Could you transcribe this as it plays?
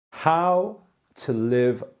how to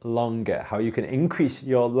live longer, how you can increase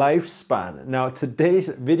your lifespan. Now, today's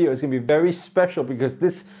video is going to be very special because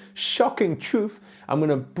this shocking truth, I'm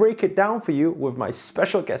going to break it down for you with my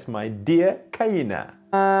special guest, my dear Kaina.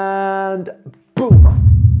 And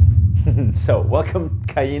boom! So welcome,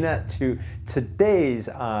 Kaina, to today's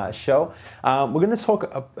show. We're going to talk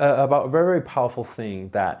about a very powerful thing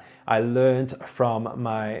that I learned from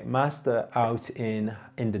my master out in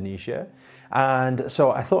Indonesia. And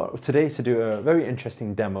so I thought today to do a very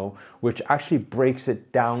interesting demo, which actually breaks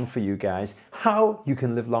it down for you guys, how you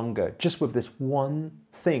can live longer just with this one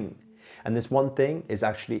thing. And this one thing is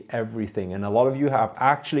actually everything. And a lot of you have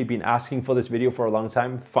actually been asking for this video for a long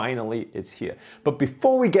time. Finally, it's here. But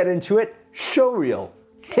before we get into it, show reel,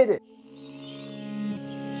 hit it.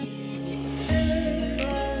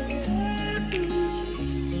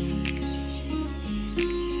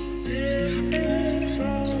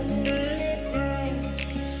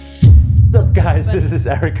 What's up, guys? This is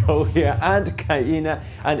Erico here and Kaina,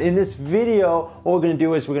 and in this video what we're going to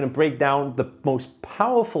do is we're going to break down the most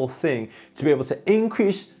powerful thing to be able to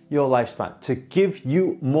increase your lifespan, to give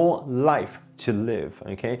you more life to live.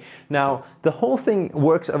 Okay, now the whole thing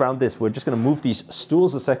works around this. We're just going to move these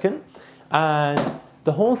stools a second, and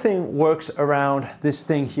the whole thing works around this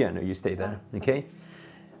thing here. No, you stay there. Okay,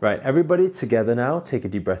 right, everybody together now. Take a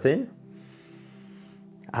deep breath in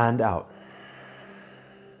and out.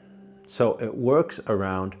 So it works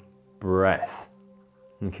around breath.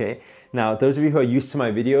 Okay, now those of you who are used to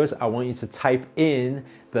my videos, I want you to type in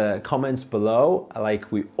the comments below,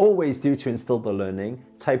 like we always do to instill the learning.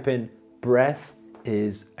 Type in breath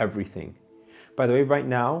is everything. By the way, right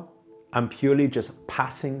now, I'm purely just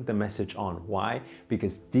passing the message on. Why?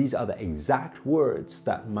 Because these are the exact words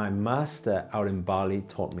that my master out in Bali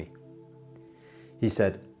taught me. He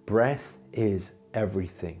said, breath is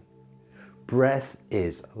everything. Breath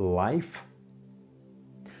is life.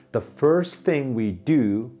 The first thing we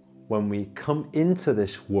do when we come into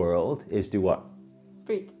this world is do what?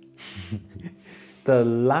 Breathe. The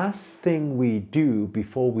last thing we do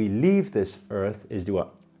before we leave this earth is do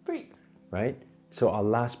what? Breathe. Right? So our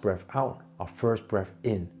last breath out, our first breath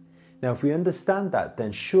in. Now, if we understand that,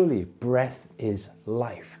 then surely breath is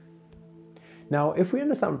life. Now, if we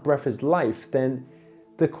understand breath is life, then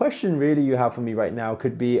the question really you have for me right now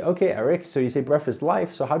could be, okay, Eric, so you say breath is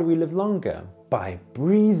life, so how do we live longer? By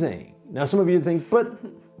breathing. Now, some of you think,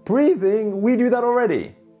 but breathing, we do that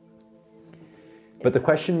already. But the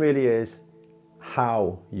question really is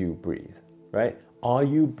how you breathe, right? Are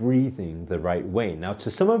you breathing the right way? Now,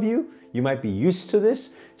 to some of you, you might be used to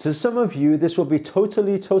this. To some of you, this will be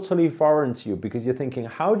totally foreign to you because you're thinking,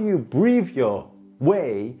 how do you breathe your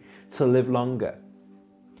way to live longer?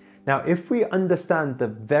 Now, if we understand the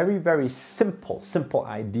very simple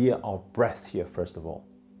idea of breath here, first of all,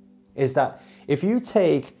 is that if you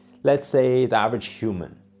take, let's say, the average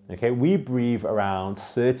human, okay, we breathe around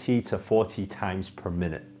 30 to 40 times per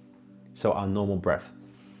minute. So our normal breath.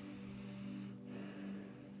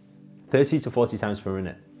 30 to 40 times per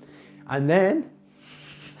minute. And then,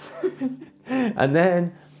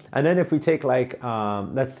 and then if we take like,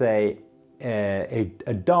 let's say,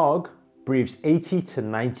 a dog breathes 80 to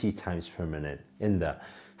 90 times per minute in the,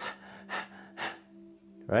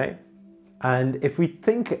 right? And if we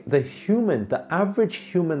think the average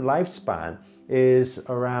human lifespan is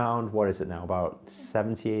around, what is it now, about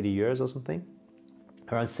 70, 80 years or something?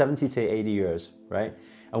 Around 70 to 80 years, right?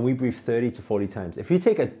 And we breathe 30 to 40 times. If you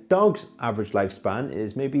take a dog's average lifespan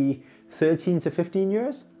is maybe 13 to 15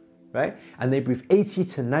 years, right? And they breathe 80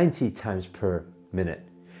 to 90 times per minute.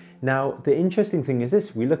 Now, the interesting thing is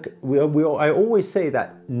this, I always say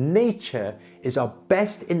that nature is our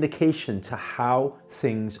best indication to how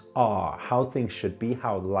things are, how things should be,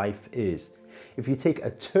 how life is. If you take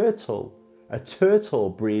a turtle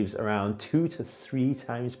breathes around 2 to 3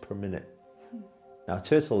 times per minute. Now, a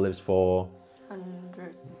turtle lives for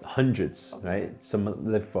hundreds, right? Some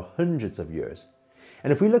live for hundreds of years.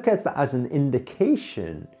 And if we look at that as an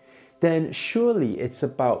indication, then surely it's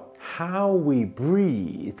about how we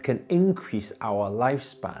breathe can increase our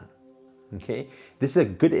lifespan, okay? This is a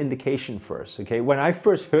good indication for us, okay? When I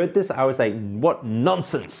first heard this, I was like, what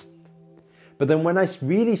nonsense? But then when I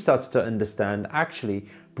really started to understand, actually,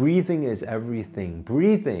 breathing is everything.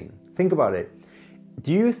 Breathing, think about it.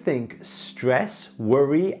 Do you think stress,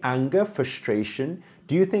 worry, anger, frustration,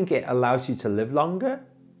 do you think it allows you to live longer?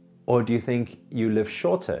 Or do you think you live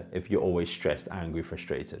shorter if you're always stressed, angry,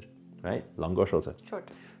 frustrated? Right? Longer or shorter?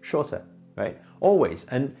 Shorter. Shorter, right? Always.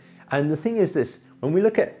 And the thing is this, when we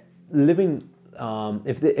look at living,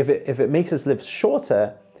 if it makes us live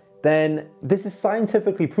shorter, then this is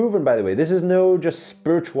scientifically proven, by the way. This is no just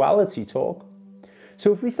spirituality talk.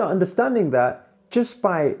 So if we start understanding that, just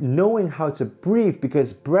by knowing how to breathe,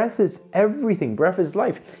 because breath is everything, breath is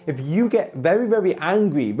life. If you get very, very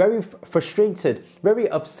angry, very frustrated, very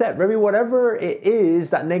upset, very whatever it is,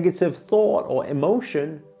 that negative thought or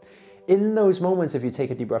emotion, in those moments, if you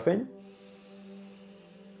take a deep breath in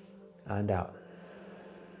and out,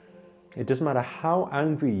 it doesn't matter how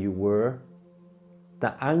angry you were,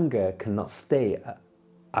 the anger cannot stay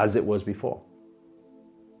as it was before.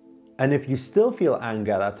 And if you still feel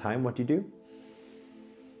anger at that time, what do?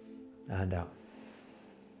 And out.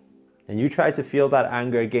 And you try to feel that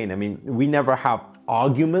anger again. I mean, we never have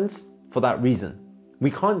arguments for that reason.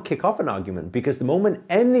 We can't kick off an argument because the moment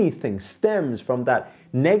anything stems from that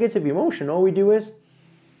negative emotion, all we do is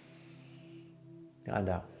and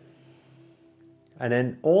out. And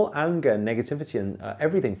then all anger, negativity, and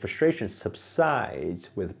everything, frustration subsides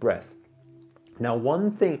with breath. Now,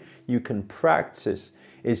 one thing you can practice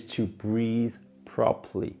is to breathe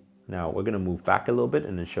properly. Now, we're going to move back a little bit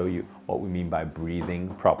and then show you what we mean by breathing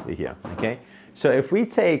properly here, okay? So if we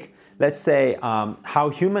take, let's say, how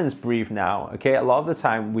humans breathe now, okay? A lot of the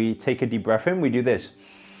time we take a deep breath in, we do this.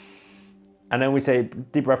 And then we say,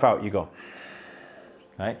 deep breath out, you go.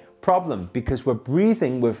 Right? Problem, because we're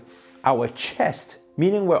breathing with our chest,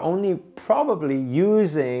 meaning we're only probably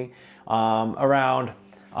using around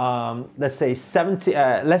let's say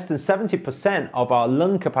less than 70% of our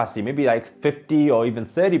lung capacity, maybe like 50 or even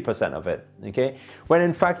 30% of it, okay? When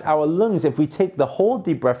in fact our lungs, if we take the whole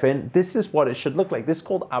deep breath in, this is what it should look like. This is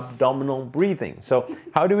called abdominal breathing. So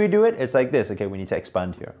how do we do it? It's like this. Okay, we need to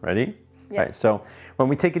expand here. Ready? Yeah. Right, so when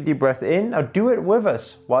we take a deep breath in, now do it with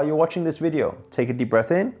us while you're watching this video. Take a deep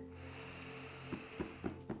breath in.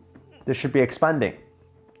 This should be expanding.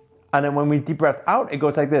 And then when we deep breath out, it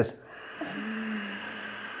goes like this.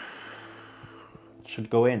 Should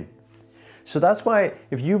go in. So that's why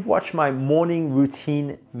if you've watched my morning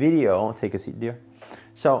routine video, take a seat, dear.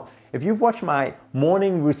 So if you've watched my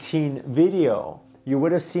morning routine video, you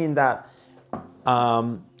would have seen that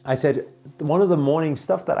I said one of the morning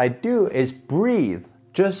stuff that I do is breathe,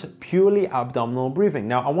 just purely abdominal breathing.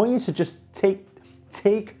 Now I want you to just take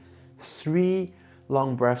 3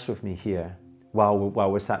 long breaths with me here while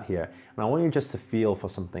we're sat here. And I want you just to feel for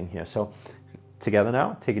something here. So together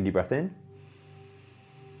now, take a deep breath in.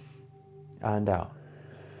 And out.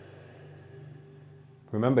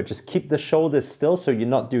 Remember, just keep the shoulders still so you're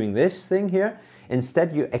not doing this thing here.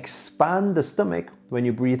 Instead, you expand the stomach when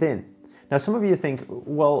you breathe in. Now, some of you think,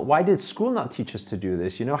 well, why did school not teach us to do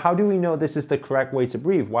this? You know, how do we know this is the correct way to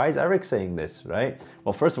breathe? Why is Eric saying this, right?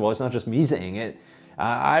 Well, first of all, it's not just me saying it.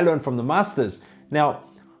 I learned from the masters. Now,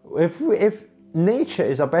 if nature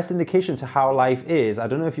is our best indication to how life is, I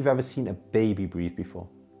don't know if you've ever seen a baby breathe before.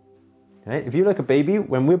 Right? If you look at a baby,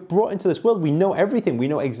 when we're brought into this world, we know everything. We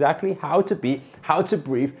know exactly how to be, how to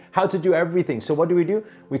breathe, how to do everything. So what do?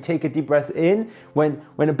 We take a deep breath in. When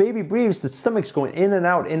a baby breathes, the stomach's going in and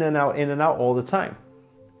out, in and out, in and out all the time,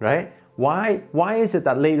 right? Why is it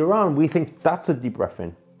that later on we think that's a deep breath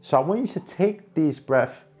in? So I want you to take these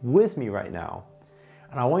breaths with me right now.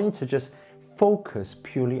 And I want you to just focus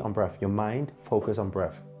purely on breath. Your mind, focus on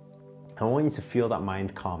breath. I want you to feel that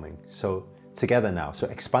mind calming. So together now. So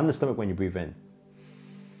expand the stomach when you breathe in.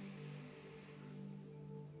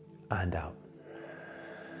 And out.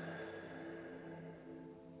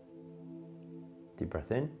 Deep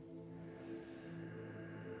breath in.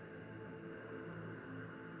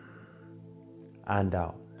 And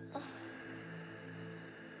out.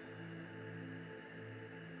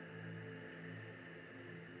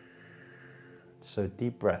 So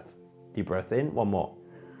deep breath. Deep breath in. One more.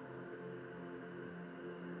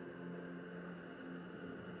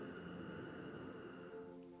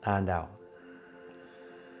 And out.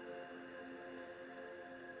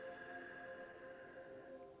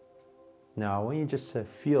 Now I want you just to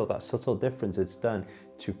feel that subtle difference it's done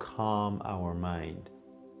to calm our mind.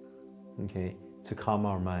 Okay, to calm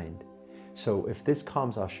our mind. So if this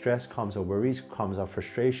calms our stress, calms our worries, calms our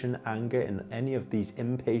frustration, anger, and any of these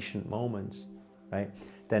impatient moments, right,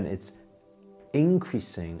 then it's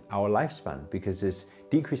increasing our lifespan because it's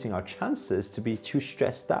decreasing our chances to be too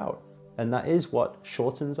stressed out. And that is what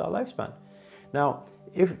shortens our lifespan. Now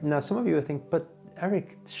some of you will think, but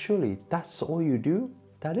Eric, surely that's all you do?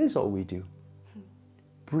 That is all we do.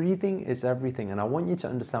 Breathing is everything. And I want you to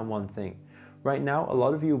understand one thing. Right now, a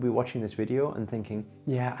lot of you will be watching this video and thinking,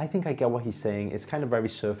 yeah, I think I get what he's saying. It's kind of very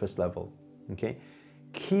surface level, okay?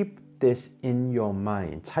 Keep this in your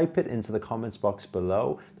mind. Type it into the comments box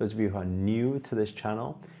below. Those of you who are new to this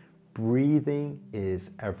channel, breathing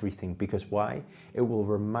is everything. Because why? It will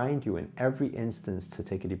remind you in every instance to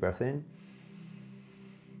take a deep breath in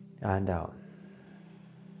and out.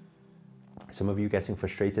 Some of you getting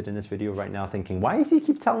frustrated in this video right now thinking, why does he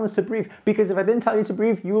keep telling us to breathe? Because if I didn't tell you to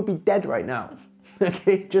breathe, you would be dead right now.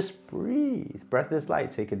 Okay, just breathe. Breath is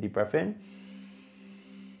light. Take a deep breath in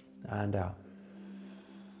and out.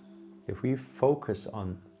 If we focus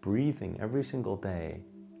on breathing every single day,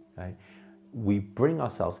 right, we bring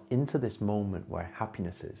ourselves into this moment where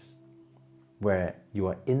happiness is, where you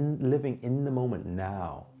are living in the moment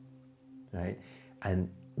now, right? And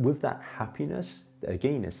with that happiness,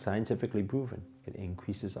 again, is scientifically proven, it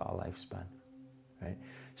increases our lifespan, right?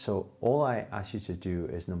 So all I ask you to do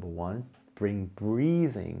is, number one, bring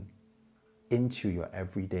breathing into your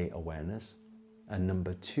everyday awareness. And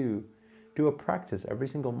number two, do a practice every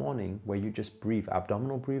single morning where you just breathe,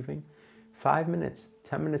 abdominal breathing, 5 minutes,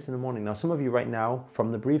 10 minutes in the morning. Now, some of you right now,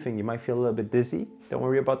 from the breathing, you might feel a little bit dizzy. Don't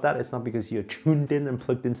worry about that. It's not because you're tuned in and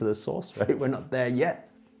plugged into the source, right? We're not there yet,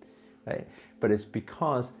 right? But it's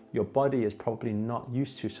because your body is probably not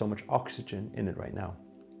used to so much oxygen in it right now.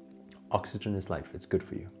 Oxygen is life. It's good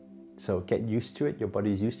for you. So get used to it. Your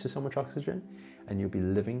body is used to so much oxygen, and you'll be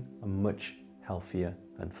living a much healthier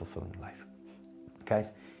and fulfilling life.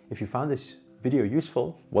 Guys, if you found this video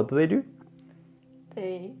useful, what do?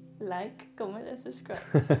 They like, comment, and subscribe.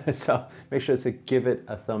 So make sure to give it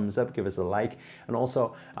a thumbs up, give us a like, and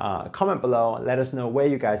also comment below. Let us know where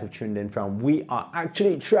you guys have tuned in from. We are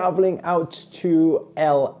actually traveling out to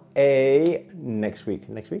LA next week.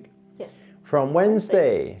 Next week? Yes. From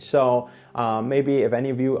Wednesday. So maybe if any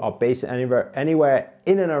of you are based anywhere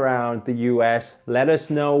in and around the US, let us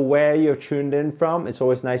know where you're tuned in from. It's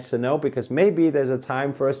always nice to know, because maybe there's a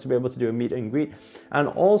time for us to be able to do a meet and greet. And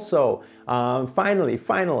also,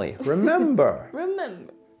 finally, remember,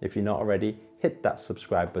 if you're not already, hit that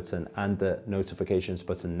subscribe button and the notifications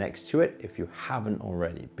button next to it if you haven't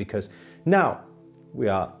already, because now we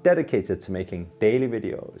are dedicated to making daily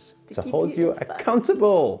videos to hold you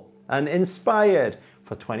accountable and inspired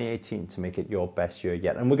for 2018 to make it your best year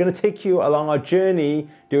yet. And we're going to take you along our journey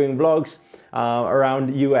doing vlogs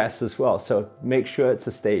around US as well. So make sure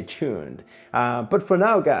to stay tuned. But for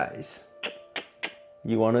now, guys,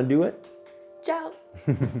 you want to do it? Ciao.